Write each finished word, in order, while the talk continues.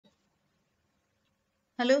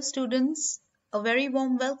Hello students, a very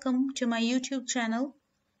warm welcome to my YouTube channel.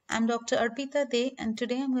 I'm Dr. Arpita De and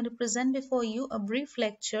today I'm going to present before you a brief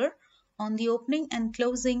lecture on the opening and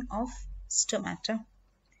closing of stomata.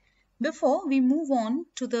 Before we move on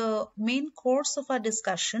to the main course of our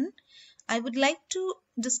discussion, I would like to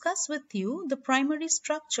discuss with you the primary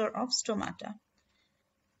structure of stomata.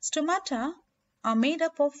 Stomata are made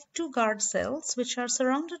up of two guard cells which are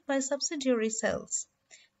surrounded by subsidiary cells.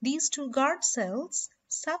 These two guard cells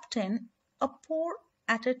subtend a pore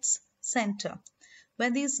at its center.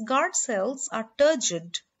 When these guard cells are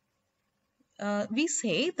turgid, we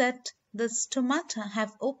say that the stomata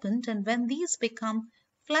have opened, and when these become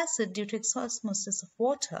flaccid due to osmosis of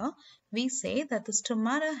water, we say that the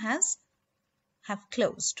stomata have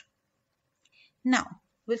closed. Now,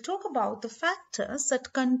 we'll talk about the factors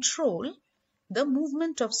that control the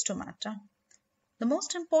movement of stomata. The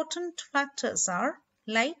most important factors are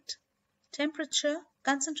light, temperature,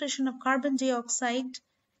 concentration of carbon dioxide,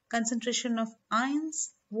 concentration of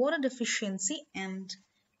ions, water deficiency, and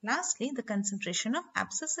lastly, the concentration of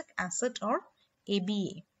abscisic acid or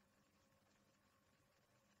ABA.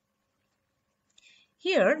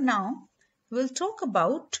 Here now, we'll talk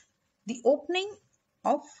about the opening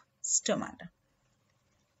of stomata.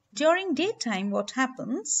 During daytime, what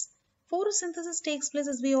happens? Photosynthesis takes place,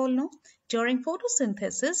 as we all know. During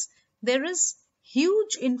photosynthesis, there is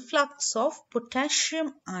huge influx of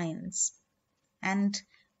potassium ions and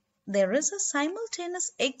there is a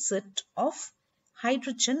simultaneous exit of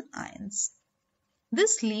hydrogen ions.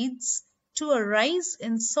 This leads to a rise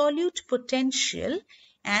in solute potential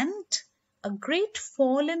and a great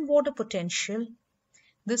fall in water potential.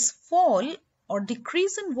 This fall or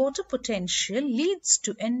decrease in water potential leads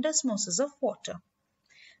to endosmosis of water.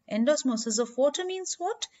 Endosmosis of water means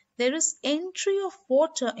what? There is entry of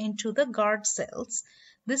water into the guard cells.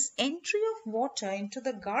 This entry of water into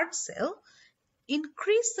the guard cell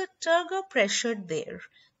increase the turgor pressure there.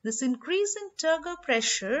 This increase in turgor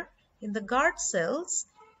pressure in the guard cells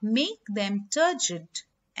make them turgid,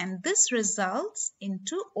 and this results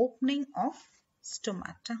into opening of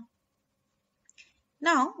stomata.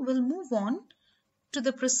 Now we'll move on to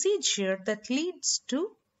the procedure that leads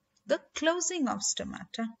to the closing of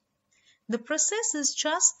stomata. The process is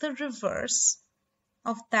just the reverse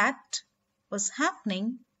of that was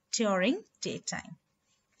happening during daytime.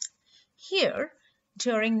 Here,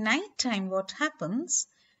 during nighttime, what happens?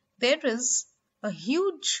 There is a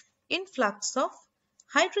huge influx of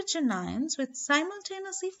hydrogen ions with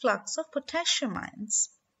simultaneous efflux of potassium ions.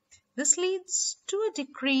 This leads to a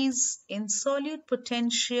decrease in solute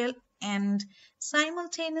potential and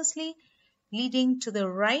simultaneously leading to the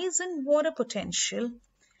rise in water potential.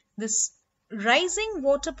 This rising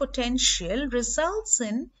water potential results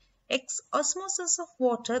in osmosis of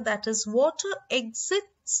water, that is, water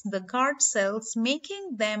exits the guard cells,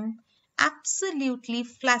 making them absolutely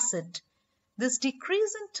flaccid. This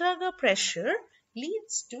decrease in turgor pressure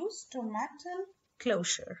leads to stomatal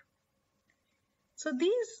closure. So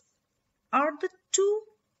these are the two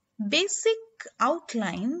basic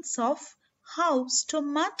outlines of how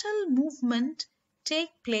stomatal movement take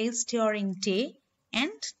place during day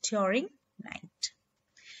and during night.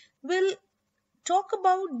 We'll talk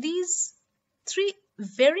about these three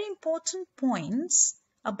very important points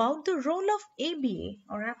about the role of ABA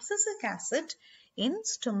or abscisic acid in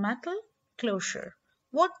stomatal closure.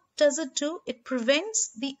 What does it do? It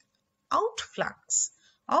prevents the outflux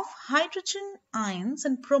of hydrogen ions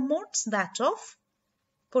and promotes that of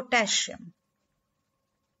potassium.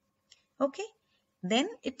 Okay, then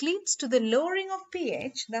it leads to the lowering of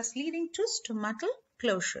pH, thus leading to stomatal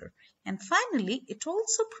closure. And finally, it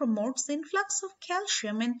also promotes the influx of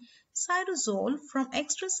calcium in cytosol from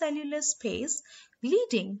extracellular space,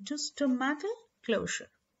 leading to stomatal closure.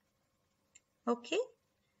 Okay,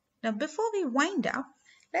 now before we wind up,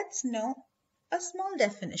 let's know a small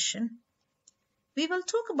definition. We will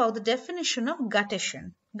talk about the definition of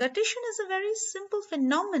guttation. Guttation is a very simple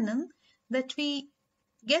phenomenon that we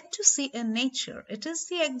get to see in nature. It is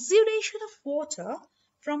the exudation of water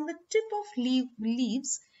from the tip of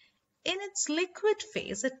leaves in its liquid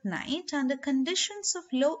phase at night under conditions of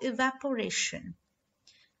low evaporation.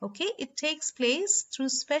 Okay, it takes place through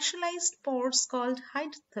specialized pores called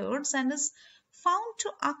hydrothoids and is found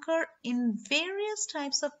to occur in various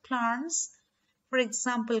types of plants, for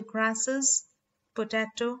example, grasses,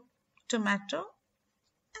 potato, tomato,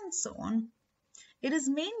 and so on. It is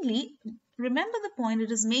mainly, remember the point,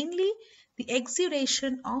 it is mainly the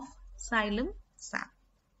exudation of xylem sap.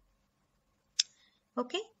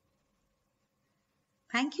 Okay.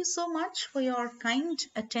 Thank you so much for your kind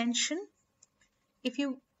attention. If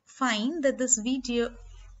you find that this video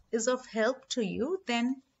is of help to you,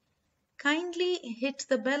 then kindly hit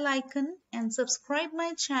the bell icon and subscribe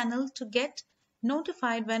my channel to get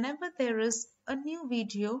notified whenever there is a new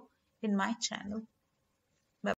video in my channel.